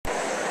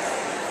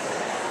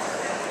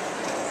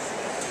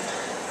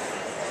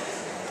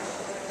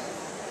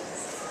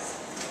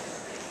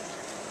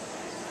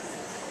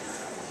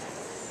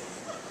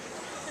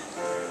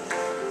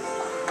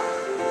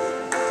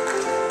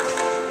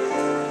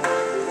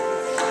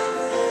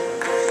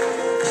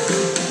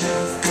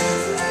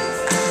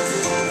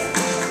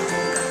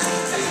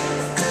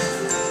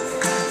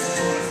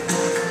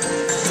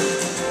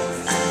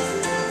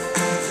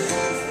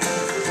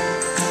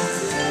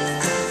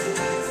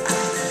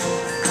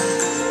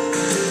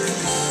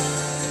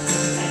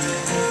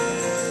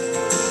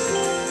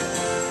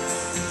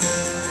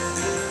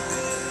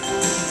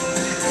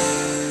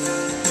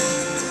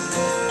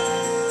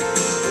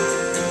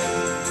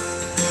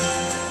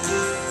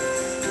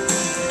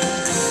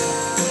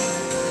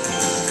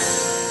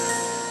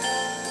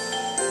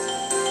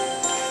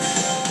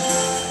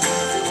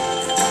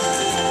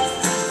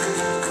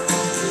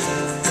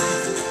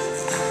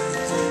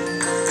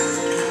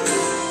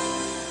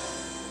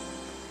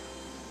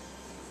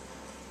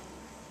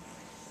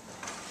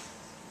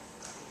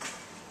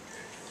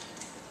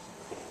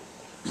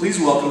Please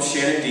welcome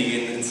Shannon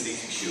Deegan and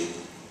Stacey Shue.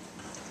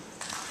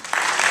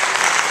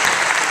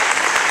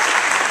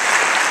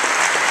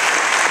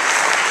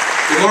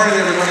 Good morning,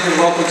 everybody, and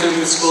welcome to a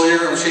new school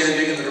year. I'm Shannon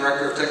Deegan, the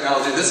Director of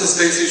Technology. This is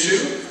Stacey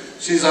Shue.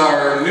 She's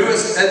our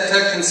newest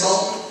EdTech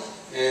consultant,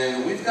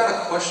 and we've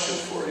got a question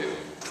for you.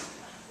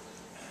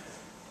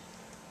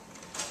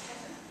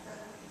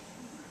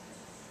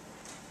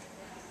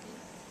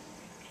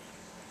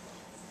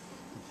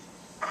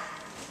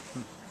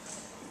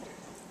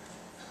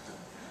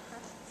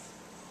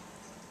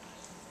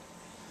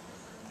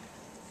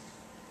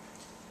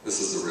 This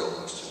is the real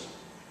question.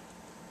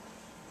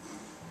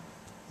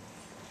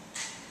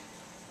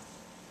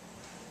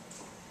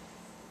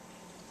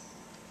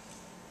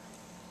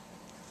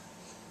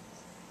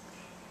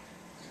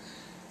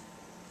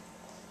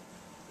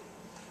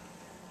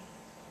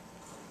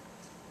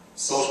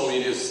 Social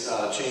media is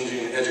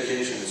changing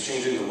education, it's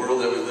changing the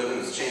world that we live in,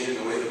 it's changing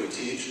the way that we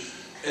teach.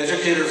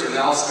 Educators are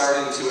now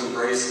starting to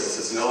embrace this.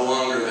 It's no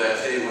longer that,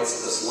 hey,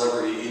 what's the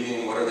celebrity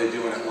eating, what are they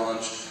doing at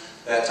lunch,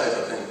 that type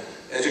of thing.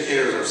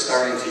 Educators are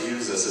starting to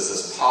use this as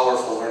this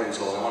powerful learning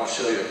tool, and I want to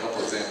show you a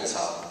couple examples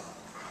how.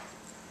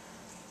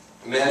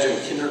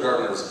 Imagine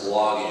kindergartners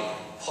blogging,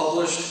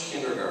 published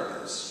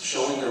kindergartners,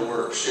 showing their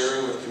work,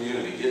 sharing with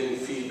community, giving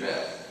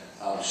feedback,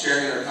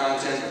 sharing their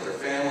content with their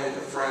family, their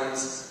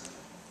friends.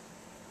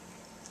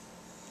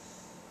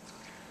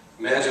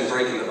 Imagine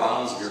breaking the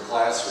bounds of your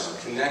classroom,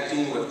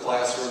 connecting with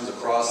classrooms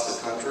across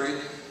the country.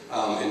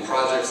 In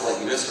projects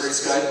like Mystery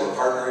Skype, we're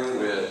partnering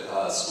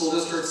with school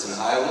districts in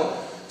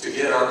Iowa to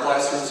get our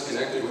classrooms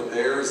connected with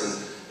theirs,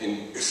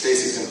 and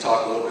Stacey's going to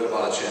talk a little bit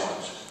about a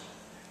challenge.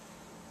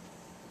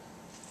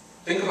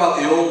 Think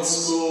about the old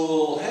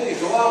school, hey,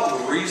 go out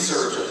and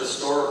research a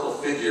historical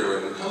figure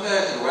and come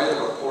back and write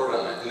a report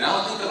on it. And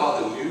now think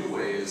about the new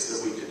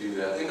ways that we could do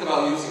that. Think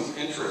about using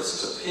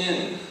Pinterest to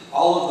pin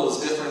all of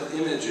those different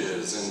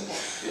images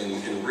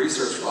and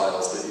research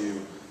files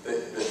that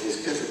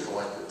these kids have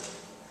collected.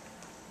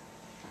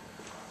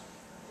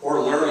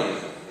 Or learning.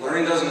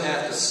 Learning doesn't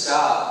have to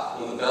stop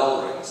when the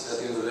bell rings at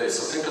the end of the day.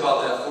 So think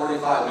about that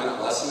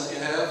 45-minute lesson that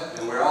you have,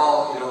 and we're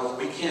all,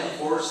 we can't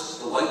force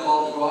the light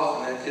bulb to go off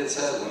in that kid's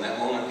head when that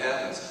moment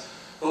happens.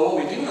 But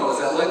what we do know is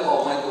that light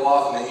bulb might go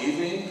off in the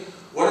evening.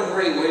 What a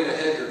great way to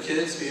have your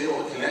kids be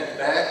able to connect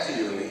back to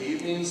you in the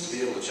evenings, to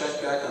be able to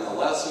check back on the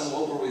lesson,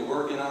 what were we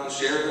working on,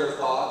 share their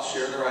thoughts,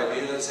 share their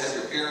ideas, have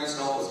your parents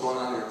know what was going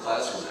on in your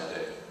classroom that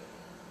day.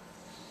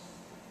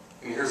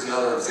 And here's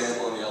another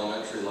example in the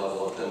elementary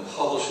level of them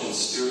publishing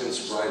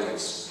students'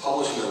 writings,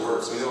 publishing their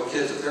works. We know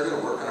kids, if they're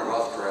going to work on a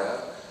rough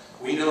draft,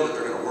 we know that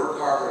they're going to work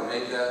harder and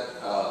make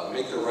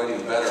their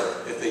writing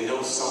better if they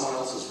know someone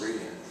else is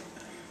reading it.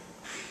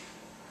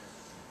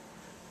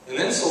 And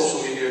then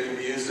social media can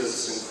be used as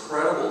this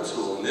incredible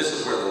tool, and this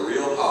is where the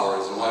real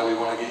power is and why we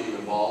want to get you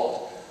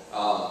involved.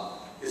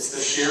 It's the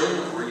sharing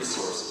of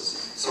resources.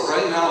 So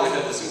right now we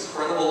have this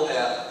incredible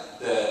app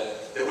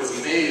that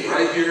was made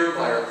right here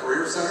by our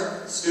Career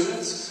Center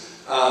students,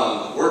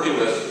 working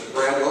with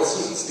Brad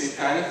Wilson and Steve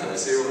Kynick, that I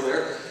see over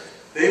there.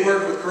 They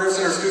worked with Career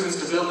Center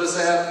students to build this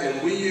app,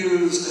 and we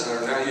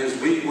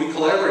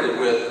collaborated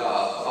with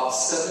about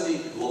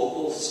 70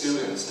 local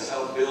students to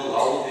help build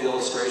all of the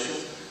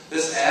illustrations.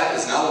 This app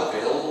is now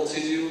available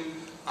to you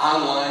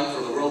online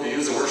for the world to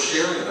use, and we're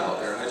sharing it out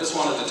there. And I just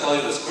wanted to tell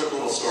you this quick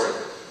little story.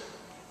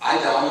 I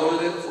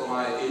downloaded it for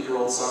my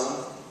 8-year-old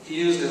son. He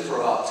used it for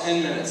about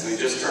 10 minutes, and he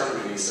just turned to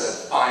me and he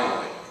said,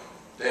 "Finally,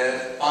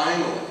 Dad,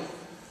 finally,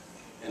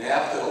 an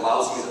app that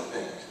allows me to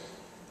think."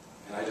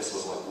 And I just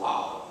was like,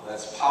 wow,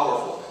 that's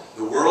powerful.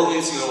 The world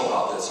needs to know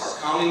about this. Our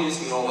county needs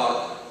to know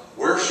about it.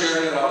 We're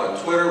sharing it out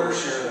on Twitter. We're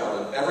sharing it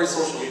out in every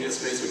social media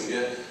space we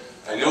can get.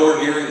 I know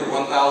we're nearing the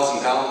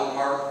 1,000 download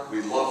mark.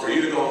 We'd love for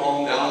you to go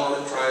home,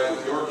 download it, try it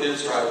with your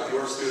kids, try it with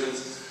your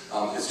students.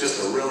 It's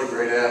just a really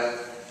great app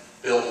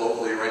built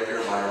locally right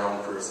here by our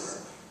own Career Center.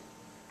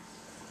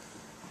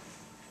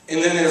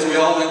 And then as we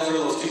all went through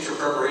those teacher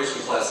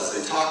preparation classes,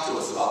 they talked to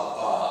us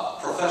about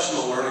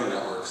professional learning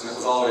networks. And it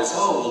was always,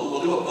 oh,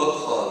 we'll do a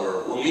book club,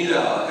 or we'll meet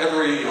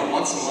every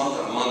once a month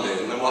on a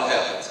Monday. And then what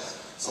happens?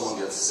 Someone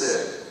gets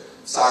sick,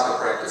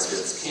 soccer practice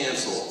gets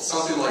canceled,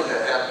 something like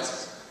that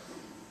happens.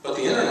 But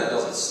the internet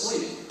doesn't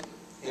sleep,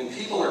 and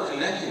people are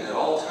connecting at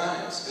all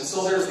times. And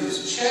so there's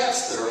these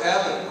chats that are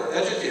happening where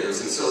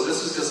educators, and so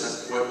this is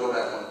just, go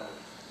back one.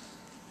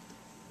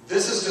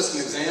 This is just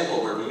an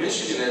example where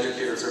Michigan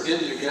educators are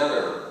getting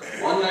together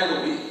one night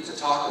a week to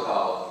talk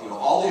about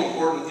all the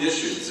important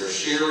issues. They're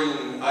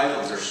sharing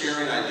items, they're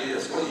sharing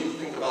ideas. What do you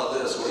think about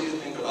this? What do you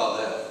think about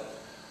that?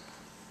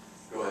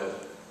 Go ahead.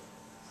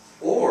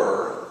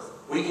 Or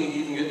we can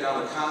even get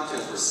down to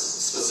content for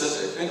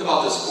specific. Think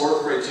about this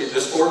fourth grade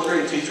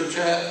teacher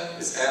chat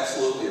is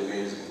absolutely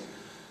amazing.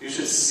 You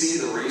should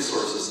see the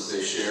resources that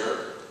they share.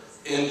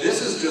 And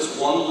this is just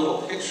one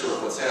little picture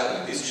of what's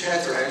happening. These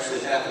chats are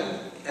actually happening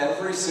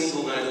every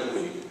single night of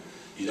the week.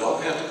 You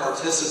don't have to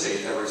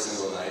participate every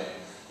single night.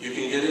 You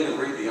can get in and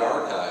read the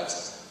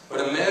archives.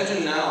 But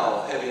imagine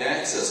now having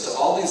access to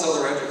all these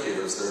other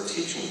educators that are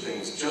teaching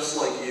things just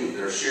like you.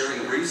 They're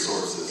sharing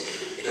resources.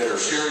 that are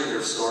sharing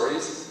their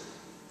stories,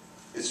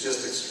 it's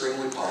just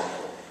extremely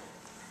powerful.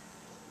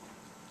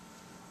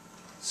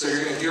 So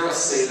you're going to hear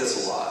us say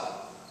this a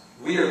lot.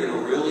 We are going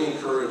to really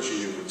encourage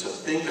you to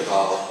think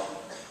about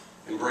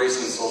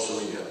embracing social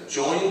media.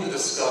 Join the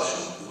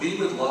discussion. We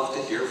would love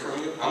to hear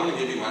from you. I'm going to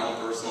give you my own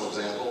personal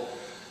example.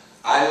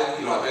 I've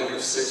been here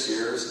 6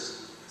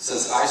 years.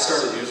 Since I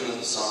started using it in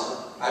the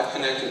summer, I've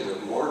connected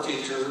with more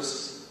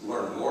teachers,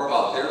 learned more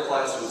about their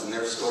classrooms and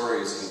their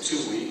stories in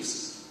 2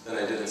 weeks than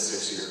I did in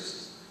 6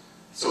 years.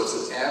 So it's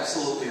an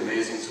absolutely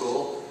amazing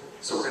tool.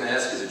 So we're going to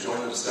ask you to join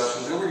the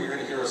discussion. Remember, you're going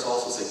to hear us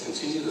also say,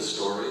 continue the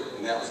story.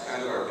 And that was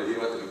kind of our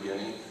video at the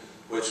beginning,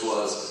 which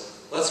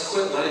was, let's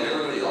quit letting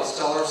everybody else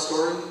tell our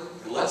story,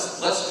 and let's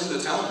do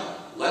the telling.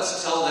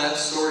 Let's tell that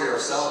story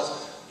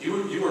ourselves.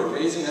 You are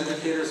amazing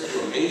educators.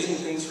 You do amazing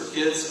things for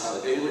kids on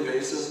a daily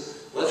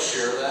basis. Let's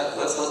share that.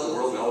 Let's let the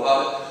world know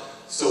about it.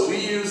 So we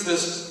use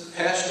this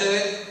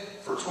hashtag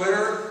for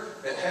Twitter,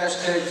 at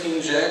hashtag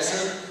Team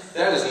Jackson.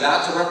 That is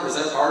not to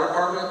represent our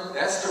department.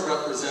 That's to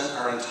represent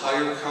our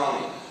entire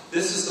county.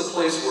 This is the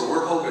place where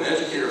we're hoping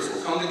educators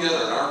will come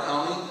together in our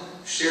county,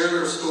 share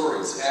their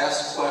stories,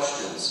 ask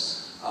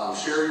questions,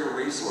 share your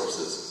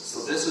resources.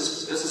 So this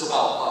is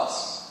about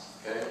us.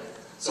 Okay?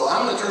 So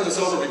I'm going to turn this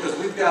over because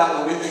we've got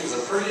what we think is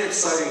a pretty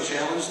exciting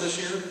challenge this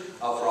year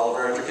for all of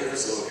our educators.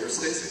 So here's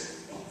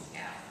Stacy.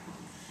 Yeah.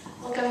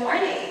 Well, good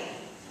morning.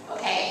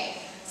 Okay,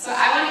 so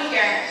I want to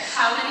hear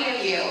how many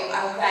of you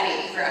are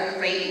ready for a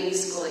great new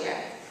school year?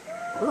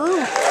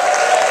 Ooh.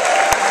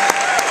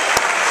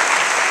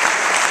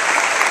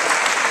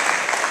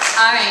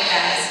 All right,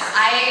 guys.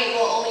 I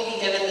will only be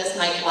given this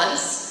mic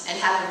once and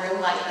have a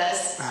room like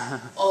this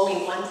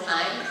only one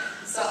time.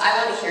 So I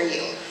want to hear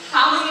you.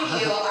 How many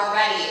of you are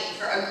ready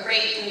for a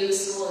great new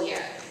school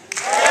year?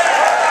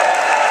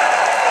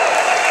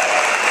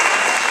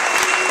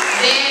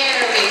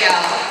 There we go.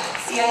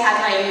 See, I had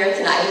my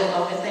American Idol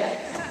moment there.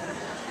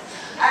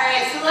 All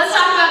right, so let's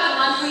talk about the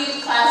monthly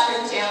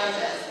classroom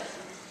challenges.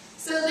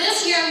 So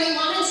this year we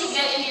wanted to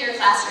get into your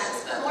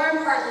classrooms, but more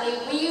importantly,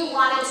 we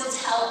wanted to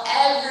tell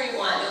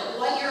everyone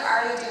what you're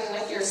already doing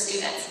with your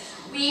students.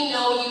 We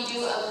know you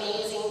do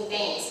amazing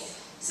things.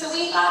 So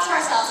we thought to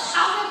ourselves,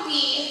 how could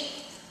we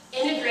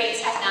integrate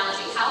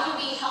technology? How could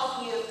we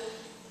help you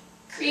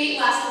create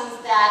lessons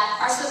that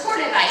are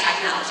supported by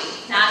technology?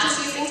 Not just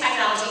using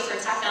technology for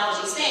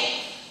technology's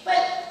sake, but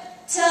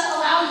to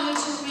allow you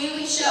to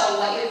really show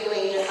what you're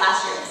doing in your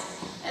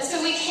classrooms. And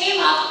so we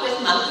came up with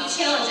monthly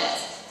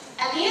challenges.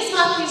 And these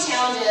monthly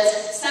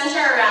challenges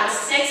center around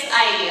 6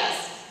 ideas.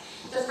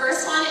 The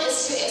first one is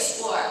to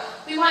explore.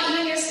 We want you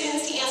and your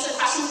students to answer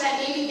questions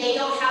that maybe they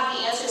don't have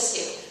the answers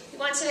to. We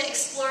want to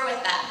explore with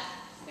them.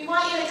 We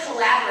want you to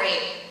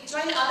collaborate.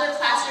 Join other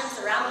classrooms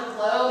around the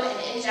globe and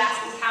in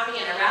Jackson County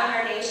and around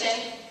our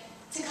nation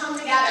to come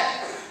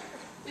together.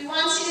 We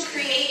want you to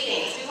create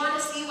things. We want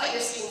to see what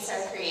your students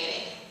are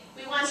creating.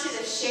 We want you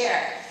to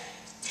share.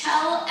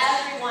 Tell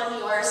everyone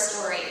your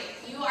story.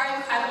 You are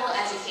incredible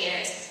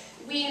educators.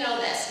 We know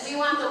this. We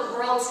want the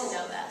world to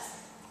know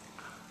this.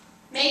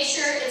 Make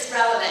sure it's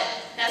relevant.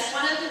 That's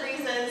one of the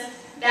reasons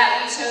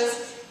that we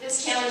chose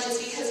this challenge, is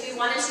because we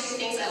wanted to do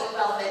things that were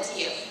relevant to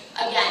you.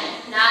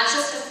 Again, not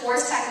just to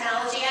force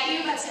technology at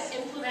you, but to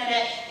implement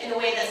it in a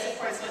way that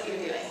supports what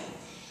you're doing.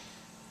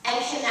 And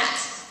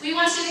connect. We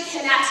want you to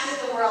connect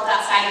with the world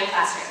outside your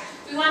classroom.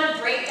 We want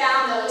to break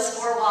down those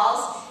 4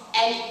 walls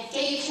and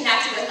get you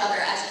connected with other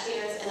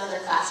educators in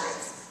other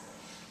classrooms.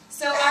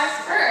 So our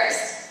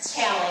first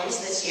challenge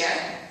this year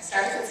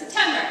starts in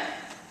September,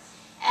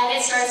 and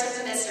it starts with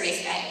the Mystery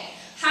Skype.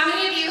 How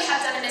many of you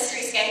have done a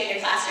Mystery Skype in your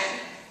classroom?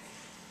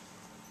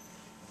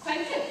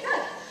 Quite a bit,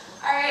 good.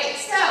 All right,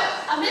 so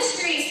a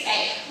Mystery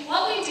Skype,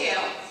 what we do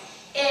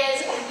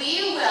is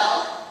we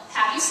will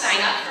have you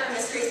sign up for a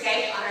Mystery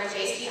Skype on our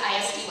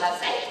JCISD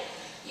website.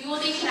 You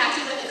will be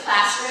connected with a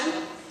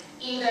classroom,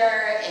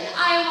 either in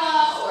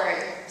Iowa or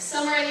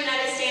somewhere in the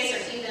United States or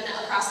even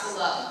across the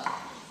globe.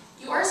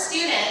 Your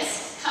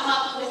students come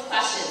up with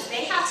questions.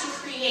 They have to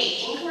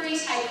create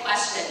inquiry-type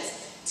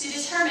questions to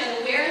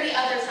determine where the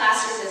other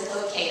classroom is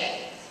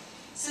located.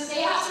 So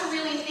they have to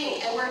really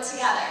think and work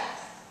together.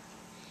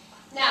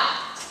 Now,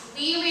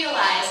 we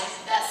realize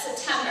that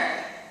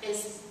September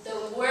is the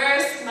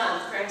worst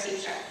month for a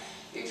teacher.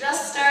 You're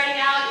just starting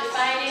out, you're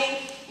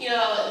finding,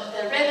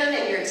 the rhythm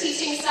in your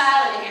teaching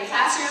style and in your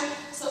classroom.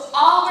 So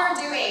all we're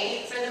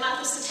doing for the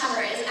month of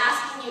September is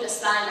asking you to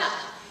sign up.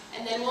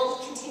 And then we'll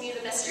continue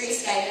the Mystery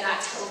Skype in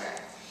October.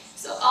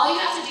 So all you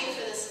have to do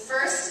for this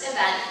first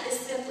event is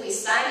simply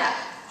sign up.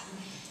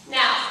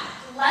 Now,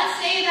 let's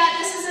say that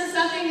this isn't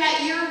something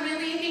that you're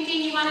really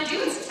thinking you want to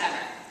do in September.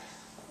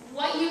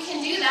 What you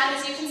can do then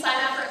is you can sign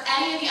up for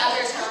any of the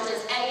other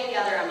challenges, any of the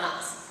other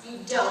months.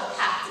 You don't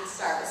have to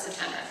start with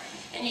September.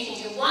 And you can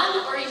do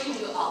one or you can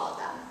do all of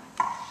them.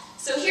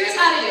 So here's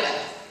how to do it.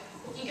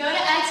 You go to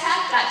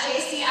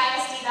edtech.jcisd.org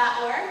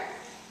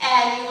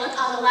and you look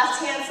on the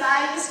left-hand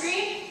side of the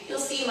screen, you'll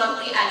see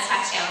monthly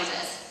EdTech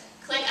challenges.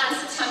 Click on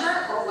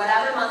September or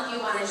whatever month you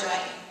want to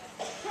join.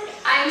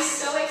 I'm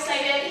so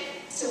excited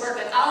to work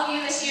with all of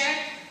you this year.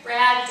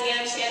 Brad,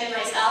 Dan, Shannon, and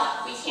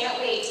myself, we can't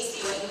wait to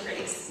see what you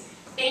produce.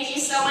 Thank you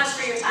so much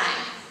for your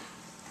time.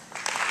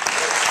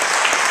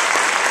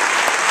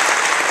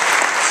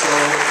 So,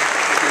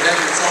 if you have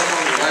your cell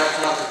phone, your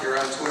laptop, if you're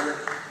on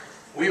Twitter,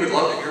 we would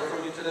love to hear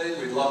from you today.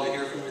 We'd love to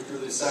hear from you through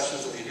these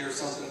sessions. If you hear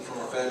something from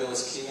our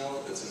fabulous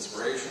keynote that's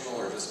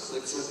inspirational or just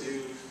clicks with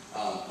you,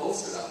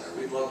 post it on there.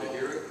 We'd love to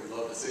hear it. We'd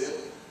love to see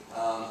it.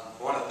 I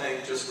want to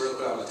thank, just real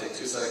quick, I'm going to take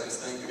 2 seconds,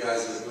 thank you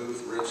guys in the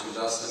booth, Rich and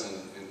Justin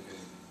and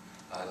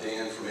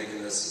Dan for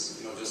making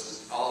this,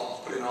 just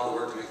putting all the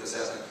work to make this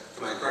happen.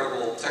 To my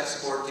incredible tech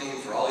support team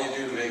for all you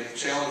do to make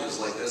challenges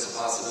like this a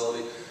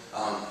possibility.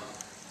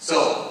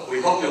 So,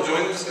 we hope you'll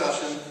join the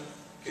discussion.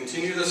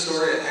 Continue the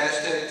story at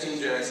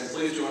 #TeamJackson.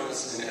 Please join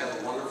us and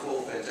have a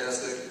wonderful,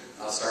 fantastic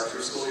start to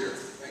your school year.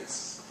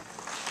 Thanks.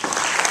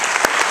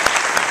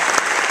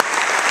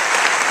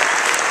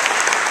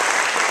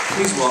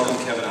 Please welcome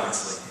Kevin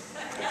Oxley.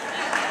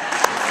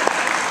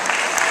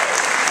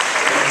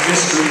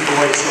 Mystery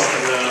voice up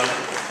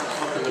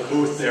in the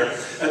booth there.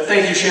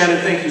 Thank you, Shannon.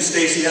 Thank you,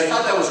 Stacy. I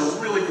thought that was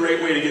a really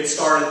great way to get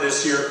started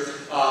this year.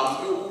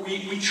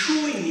 We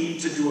truly need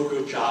to do a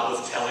good job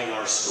of telling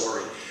our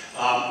story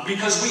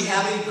because we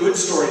have a good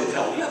story to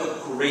tell. We have a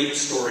great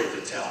story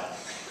to tell.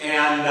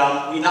 And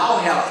we now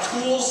have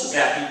tools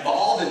that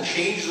evolve and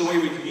change the way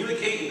we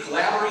communicate and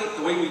collaborate,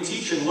 the way we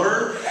teach and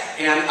learn.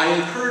 And I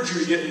encourage you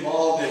to get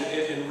involved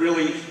and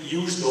really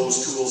use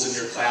those tools in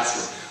your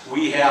classroom.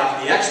 We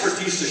have the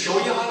expertise to show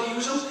you how to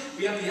use them.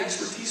 We have the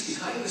expertise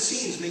behind the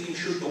scenes making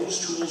sure those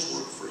tools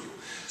work for you.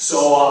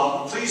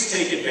 So please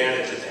take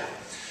advantage of that.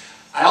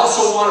 I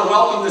also want to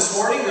welcome this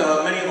morning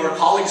many of our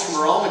colleagues from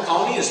around the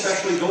county,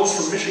 especially those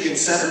from Michigan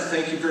Center.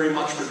 Thank you very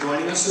much for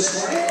joining us this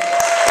morning.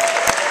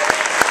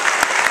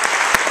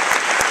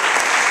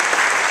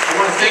 I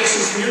want to thank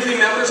some community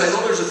members. I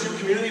know there's a few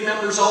community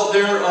members out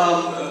there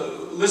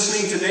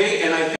listening today, and I